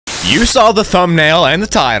You saw the thumbnail and the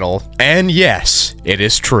title, and yes, it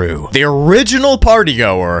is true. The original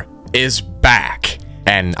Partygoer is back,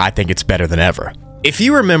 and I think it's better than ever. If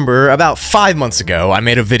you remember, about 5 months ago, I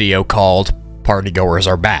made a video called Partygoers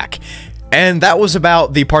Are Back, and that was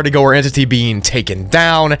about the Partygoer entity being taken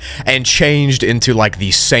down and changed into like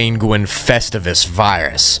the Sanguine Festivus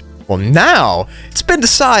virus. Well, now it's been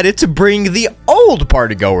decided to bring the old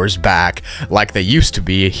Partygoers back like they used to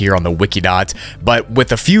be here on the Wikidot, but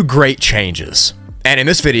with a few great changes. And in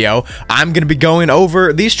this video, I'm going to be going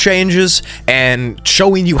over these changes and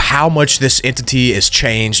showing you how much this entity is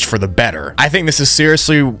changed for the better. I think this is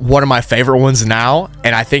seriously one of my favorite ones now,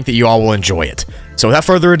 and I think that you all will enjoy it. So without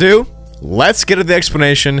further ado, let's get into the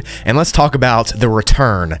explanation and let's talk about the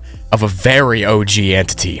return of a very OG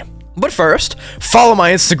entity. But first, follow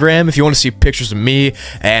my Instagram if you want to see pictures of me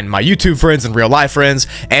and my YouTube friends and real life friends,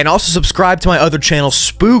 and also subscribe to my other channel,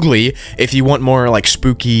 Broogli, if you want more like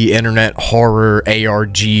spooky internet horror,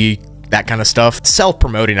 ARG, that kind of stuff.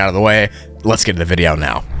 Self-promoting out of the way, let's get to the video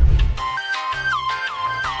now.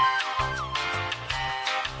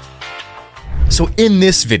 So in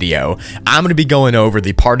this video, I'm going to be going over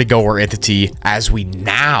the Partygoer entity as we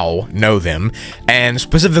now know them, and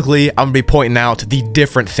specifically, I'm going to be pointing out the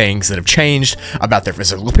different things that have changed about their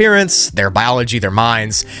physical appearance, their biology, their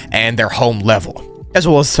minds, and their home level, as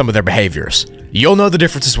well as some of their behaviors. You'll know the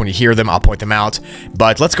differences when you hear them, I'll point them out,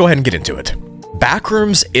 but let's go ahead and get into it.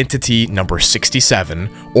 Backrooms entity number 67,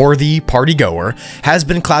 or the Partygoer, has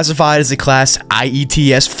been classified as a class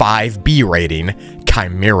IETS 5B rating,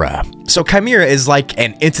 Chimera. So Chimera is like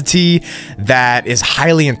an entity that is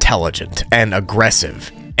highly intelligent and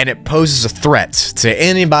aggressive, and it poses a threat to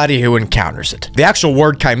anybody who encounters it. The actual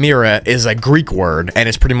word Chimera is a Greek word, and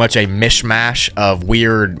it's pretty much a mishmash of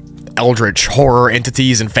weird eldritch horror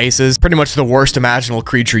entities and faces. Pretty much the worst imaginable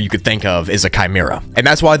creature you could think of is a chimera. And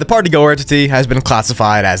that's why the Partygoer entity has been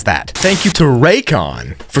classified as that. Thank you to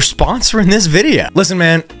Raycon for sponsoring this video. Listen,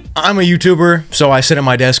 man, I'm a YouTuber, so I sit at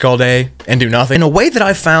my desk all day and do nothing. And a way that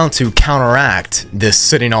I found to counteract this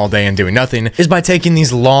sitting all day and doing nothing is by taking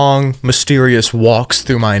these long, mysterious walks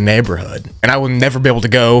through my neighborhood. And I will never be able to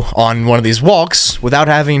go on one of these walks without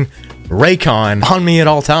having Raycon on me at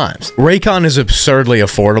all times. Raycon is absurdly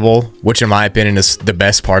affordable, which in my opinion is the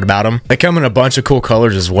best part about them. They come in a bunch of cool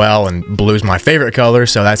colors as well, and blue's my favorite color,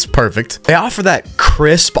 so that's perfect. They offer that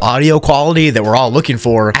crisp audio quality that we're all looking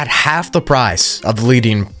for at half the price of the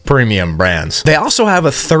leading premium brands. They also have a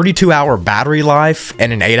 32-hour battery life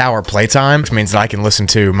and an 8-hour playtime, which means that I can listen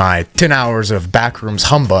to my 10 hours of Backrooms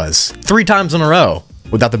humbuzz 3 times in a row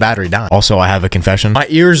without the battery dying. Also, I have a confession. My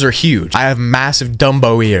ears are huge. I have massive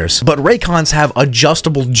Dumbo ears, but Raycons have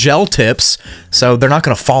adjustable gel tips, so they're not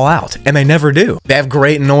gonna fall out, and they never do. They have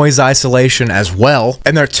great noise isolation as well,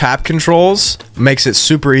 and their tap controls makes it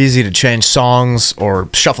super easy to change songs or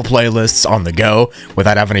shuffle playlists on the go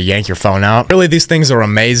without having to yank your phone out. Really, these things are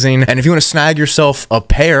amazing, and if you want to snag yourself a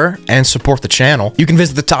pair and support the channel, you can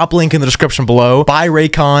visit the top link in the description below,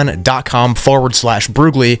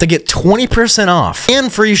 buyraycon.com/Broogli to get 20% off and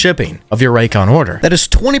free shipping of your Raycon order. That is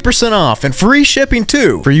 20% off and free shipping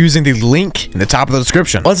too for using the link in the top of the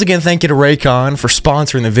description. Once again, thank you to Raycon for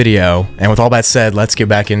sponsoring the video, and with all that said, let's get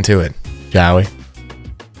back into it, shall we?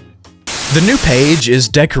 The new page is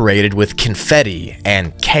decorated with confetti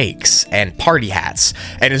and cakes and party hats,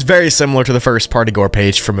 and is very similar to the first Partygoer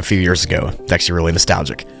page from a few years ago. It's actually really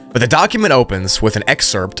nostalgic. But the document opens with an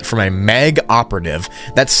excerpt from a Meg operative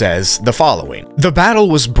that says the following. The battle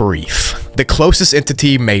was brief. The closest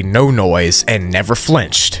entity made no noise and never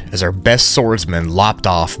flinched as our best swordsman lopped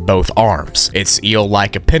off both arms. Its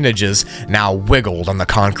eel-like appendages now wiggled on the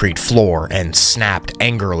concrete floor and snapped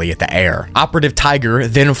angrily at the air. Operative Tiger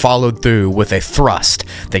then followed through with a thrust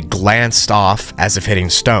that glanced off as if hitting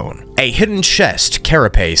stone. A hidden chest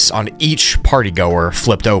carapace on each Partygoer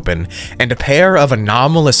flipped open, and a pair of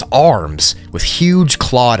anomalous arms with huge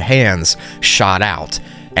clawed hands shot out,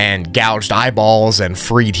 and gouged eyeballs and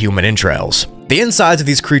freed human entrails. The insides of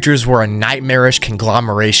these creatures were a nightmarish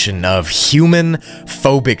conglomeration of human,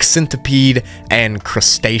 phobic centipede, and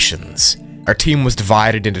crustaceans. Our team was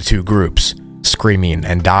divided into 2 groups, screaming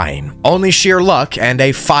and dying. Only sheer luck and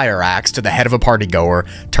a fire axe to the head of a Partygoer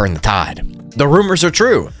turned the tide. The rumors are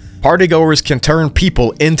true. Partygoers can turn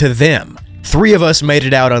people into them. 3 of us made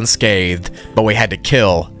it out unscathed, but we had to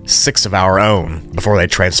kill 6 of our own before they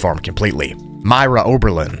transformed completely. Myra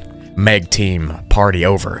Oberlin, Meg team, party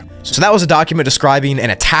over. So that was a document describing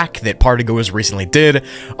an attack that Partygoers recently did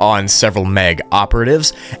on several Meg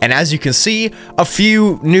operatives, and as you can see, a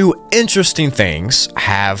few new interesting things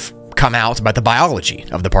have come out about the biology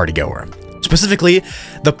of the Partygoer. Specifically,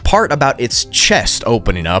 the part about its chest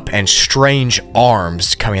opening up and strange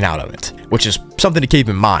arms coming out of it, which is something to keep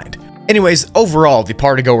in mind. Anyways, overall, the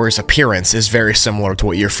Partygoer's appearance is very similar to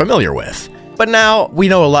what you're familiar with. But now, we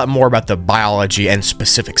know a lot more about the biology and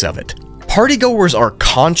specifics of it. Partygoers are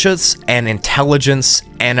conscious and intelligence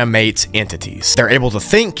animate entities. They're able to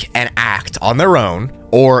think and act on their own,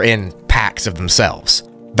 or in packs of themselves.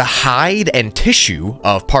 The hide and tissue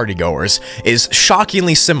of partygoers is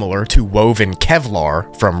shockingly similar to woven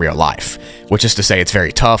Kevlar from real life, which is to say it's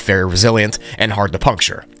very tough, very resilient, and hard to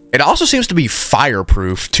puncture. It also seems to be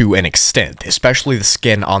fireproof to an extent, especially the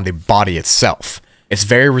skin on the body itself. It's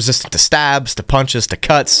very resistant to stabs, to punches, to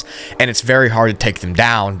cuts, and it's very hard to take them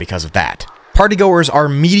down because of that. Partygoers are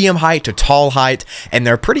medium height to tall height, and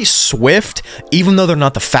they're pretty swift, even though they're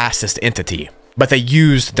not the fastest entity. But they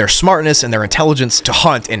used their smartness and their intelligence to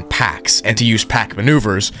hunt in packs, and to use pack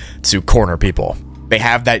maneuvers to corner people. They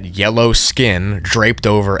have that yellow skin draped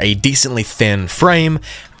over a decently thin frame,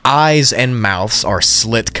 eyes and mouths are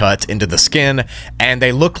slit cut into the skin, and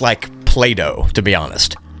they look like Play-Doh, to be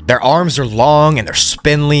honest. Their arms are long and they're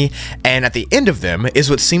spindly, and at the end of them is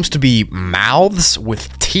what seems to be mouths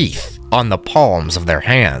with teeth on the palms of their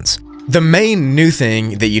hands. The main new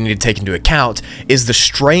thing that you need to take into account is the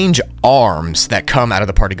strange arms that come out of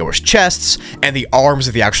the partygoers' chests and the arms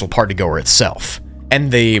of the actual partygoer itself. And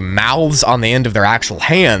the mouths on the end of their actual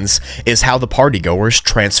hands is how the partygoers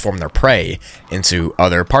transform their prey into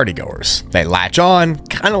other partygoers. They latch on,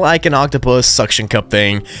 kind of like an octopus suction cup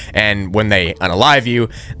thing, and when they unalive you,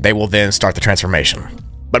 they will then start the transformation.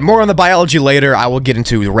 But more on the biology later, I will get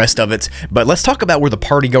into the rest of it, but let's talk about where the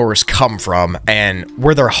partygoers come from and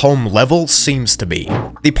where their home level seems to be.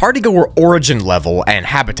 The partygoer origin level and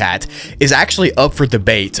habitat is actually up for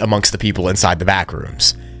debate amongst the people inside the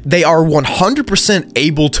Backrooms. They are 100%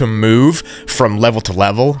 able to move from level to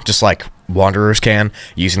level, just like Wanderers can,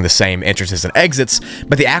 using the same entrances and exits,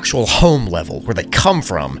 but the actual home level, where they come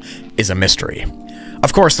from, is a mystery.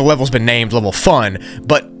 Of course, the level's been named Level Fun,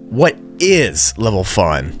 but what is Level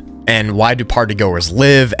Fun, and why do partygoers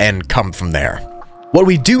live and come from there? What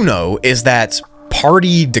we do know is that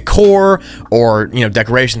party decor, or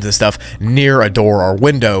decorations and stuff near a door or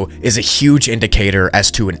window is a huge indicator as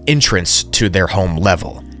to an entrance to their home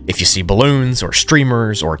level. If you see balloons or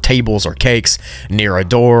streamers or tables or cakes near a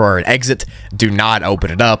door or an exit, do not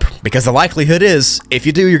open it up, because the likelihood is, if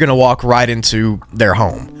you do, you're going to walk right into their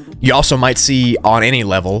home. You also might see on any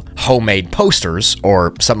level homemade posters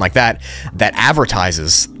or something like that that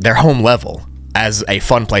advertises their home level as a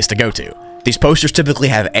fun place to go to. These posters typically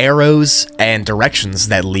have arrows and directions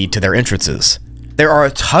that lead to their entrances. There are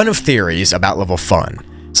a ton of theories about Level Fun.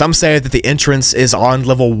 Some say that the entrance is on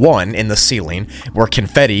level 1 in the ceiling, where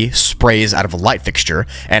confetti sprays out of a light fixture,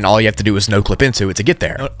 and all you have to do is no-clip into it to get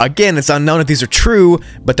there. Again, it's unknown if these are true,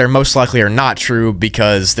 but they're most likely are not true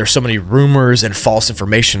because there's so many rumors and false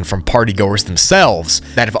information from partygoers themselves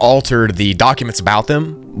that have altered the documents about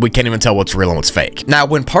them. We can't even tell what's real and what's fake. Now,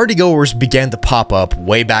 when partygoers began to pop up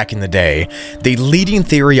way back in the day, the leading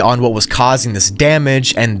theory on what was causing this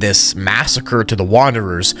damage and this massacre to the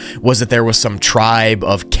Wanderers was that there was some tribe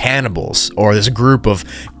of cannibals, or this group of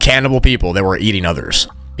cannibal people that were eating others.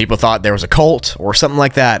 People thought there was a cult or something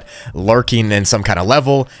like that lurking in some kind of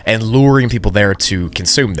level and luring people there to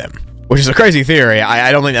consume them. Which is a crazy theory.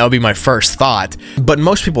 I don't think that would be my first thought, but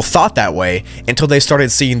most people thought that way until they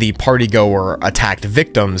started seeing the partygoer attacked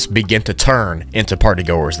victims begin to turn into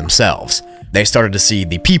partygoers themselves. They started to see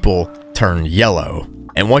the people turn yellow.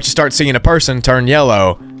 And once you start seeing a person turn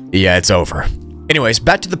yellow, yeah, it's over. Anyways,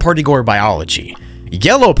 back to the partygoer biology.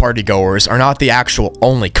 Yellow partygoers are not the actual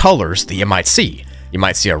only colors that you might see. You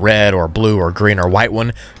might see a red or blue or green or white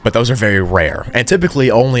one, but those are very rare, and typically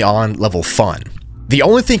only on Level Fun. The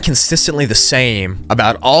only thing consistently the same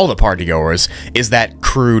about all the partygoers is that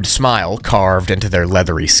crude smile carved into their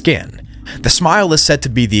leathery skin. The smile is said to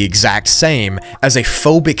be the exact same as a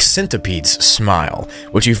phobic centipede's smile,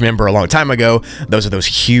 which you remember a long time ago. Those are those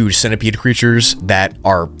huge centipede creatures that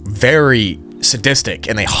are very sadistic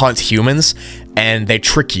and they hunt humans and they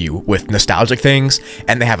trick you with nostalgic things,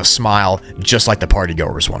 and they have a smile just like the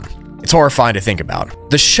partygoers one. It's horrifying to think about.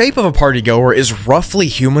 The shape of a partygoer is roughly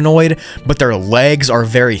humanoid, but their legs are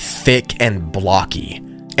very thick and blocky,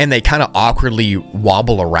 and they kind of awkwardly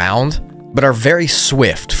wobble around, but are very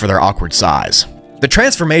swift for their awkward size. The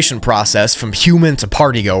transformation process from human to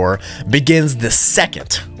partygoer begins the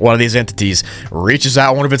second one of these entities reaches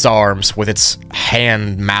out one of its arms with its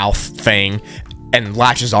hand-mouth thing and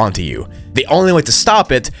latches onto you. The only way to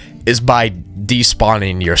stop it is by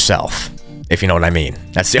despawning yourself. if you know what I mean.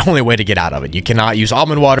 That's the only way to get out of it. You cannot use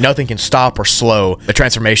almond water. Nothing can stop or slow the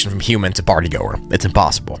transformation from human to partygoer. It's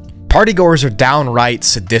impossible. Partygoers are downright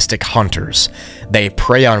sadistic hunters. They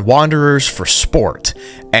prey on wanderers for sport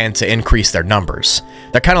and to increase their numbers.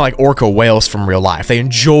 They're kind of like orca whales from real life. They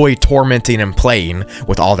enjoy tormenting and playing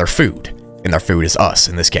with all their food. And their food is us,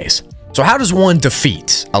 in this case. So how does one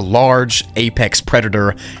defeat a large apex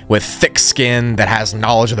predator with thick skin that has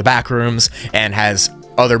knowledge of the backrooms and has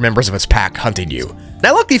other members of its pack hunting you?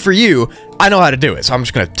 Now, luckily for you, I know how to do it, so I'm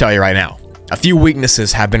just going to tell you right now. A few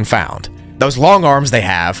weaknesses have been found. Those long arms they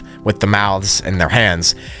have with the mouths and their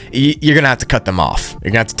hands, you're going to have to cut them off.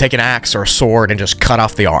 You're going to have to take an axe or a sword and just cut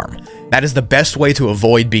off the arm. That is the best way to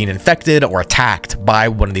avoid being infected or attacked by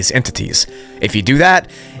one of these entities. If you do that,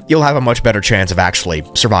 you'll have a much better chance of actually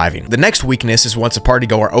surviving. The next weakness is once a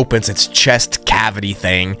partygoer opens its chest cavity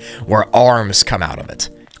thing where arms come out of it.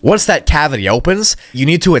 Once that cavity opens, you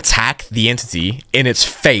need to attack the entity in its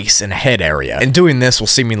face and head area, and doing this will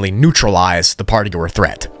seemingly neutralize the partygoer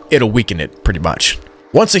threat. It'll weaken it pretty much.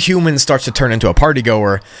 Once a human starts to turn into a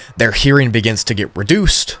partygoer, their hearing begins to get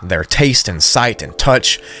reduced, their taste and sight and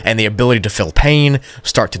touch, and the ability to feel pain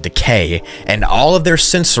start to decay, and all of their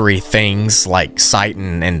sensory things like sight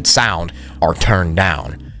and sound are turned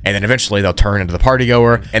down. And then eventually they'll turn into the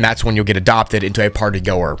partygoer, and that's when you'll get adopted into a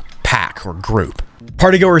partygoer pack or group.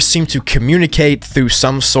 Partygoers seem to communicate through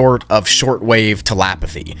some sort of shortwave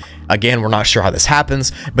telepathy. Again, we're not sure how this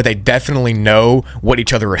happens, but they definitely know what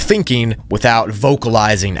each other are thinking without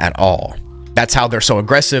vocalizing at all. That's how they're so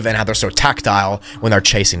aggressive and how they're so tactile when they're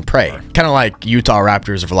chasing prey. Kind of like Utah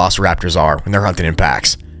raptors or velociraptors are when they're hunting in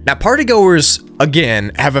packs. Now, partygoers,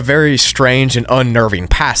 again, have a very strange and unnerving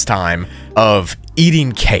pastime of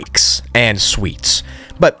eating cakes and sweets.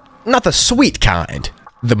 But not the sweet kind,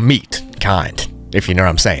 the meat kind, if you know what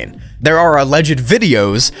I'm saying. There are alleged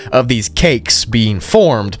videos of these cakes being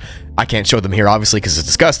formed. I can't show them here, obviously, because it's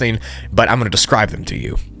disgusting, but I'm going to describe them to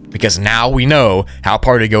you. Because now we know how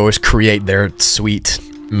partygoers create their sweet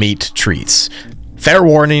meat treats. Fair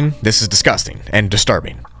warning, this is disgusting and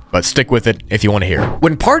disturbing, but stick with it if you want to hear.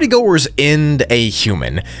 When partygoers end a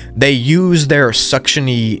human, they use their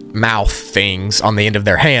suction-y mouth things on the end of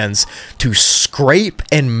their hands to scrape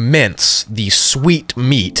and mince the sweet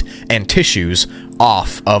meat and tissues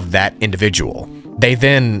off of that individual. They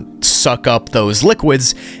then suck up those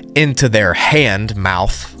liquids into their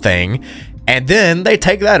hand-mouth thing, and then they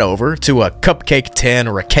take that over to a cupcake tin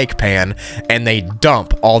or a cake pan, and they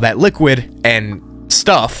dump all that liquid and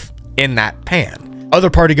stuff in that pan.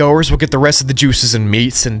 Other partygoers will get the rest of the juices and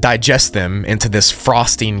meats and digest them into this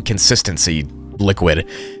frosting consistency liquid.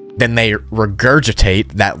 Then they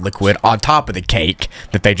regurgitate that liquid on top of the cake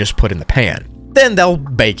that they just put in the pan. Then they'll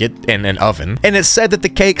bake it in an oven, and it's said that the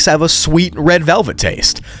cakes have a sweet red velvet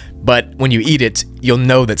taste. But when you eat it, you'll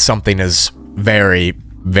know that something is very,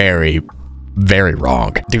 very, very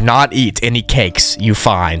wrong. Do not eat any cakes you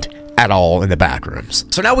find at all in the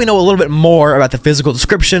backrooms. So now we know a little bit more about the physical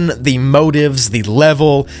description, the motives, the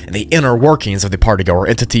level, and the inner workings of the partygoer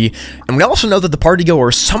entity. And we also know that the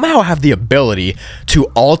partygoers somehow have the ability to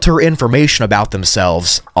alter information about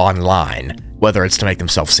themselves online, whether it's to make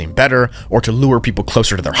themselves seem better or to lure people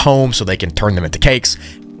closer to their home so they can turn them into cakes.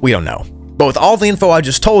 We don't know. But with all the info I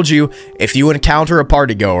just told you, if you encounter a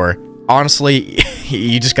partygoer, honestly,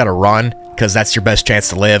 you just gotta run, because that's your best chance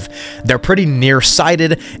to live. They're pretty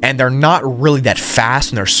nearsighted, and they're not really that fast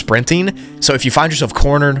when they're sprinting, so if you find yourself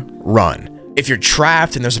cornered, run. If you're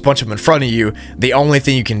trapped and there's a bunch of them in front of you, the only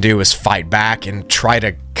thing you can do is fight back and try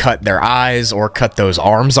to cut their eyes or cut those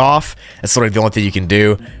arms off. That's literally the only thing you can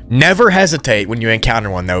do. Never hesitate when you encounter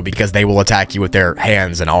one, though, because they will attack you with their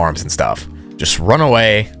hands and arms and stuff. Just run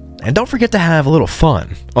away, and don't forget to have a little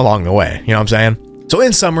fun along the way, you know what I'm saying? So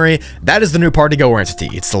in summary, that is the new partygoer entity.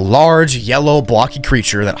 It's the large, yellow, blocky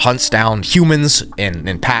creature that hunts down humans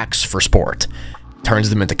in packs for sport. Turns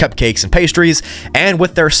them into cupcakes and pastries, and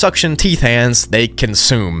with their suction teeth hands, they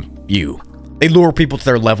consume you. They lure people to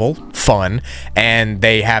their level, fun, and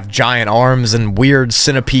they have giant arms and weird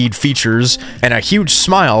centipede features, and a huge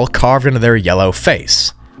smile carved into their yellow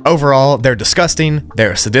face. Overall, they're disgusting,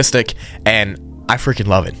 they're sadistic, and I freaking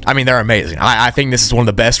love it. I mean, they're amazing. I think this is one of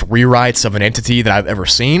the best rewrites of an entity that I've ever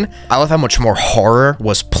seen. I love how much more horror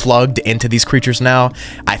was plugged into these creatures now.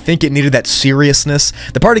 I think it needed that seriousness.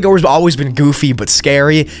 The partygoers have always been goofy but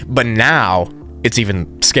scary, but now it's even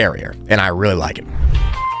scarier, and I really like it.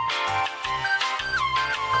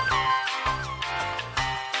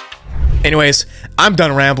 Anyways, I'm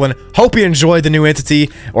done rambling. Hope you enjoyed the new entity,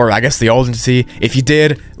 or I guess the old entity. If you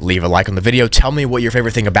did, leave a like on the video. Tell me what your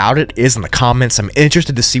favorite thing about it is in the comments. I'm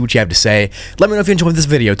interested to see what you have to say. Let me know if you enjoyed this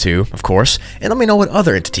video too, of course, and let me know what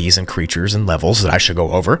other entities and creatures and levels that I should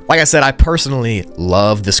go over. Like I said, I personally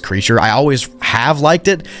love this creature. I always have liked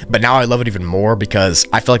it, but now I love it even more because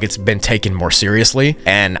I feel like it's been taken more seriously,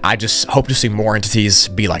 and I just hope to see more entities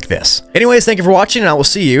be like this. Anyways, thank you for watching, and I will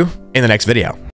see you in the next video.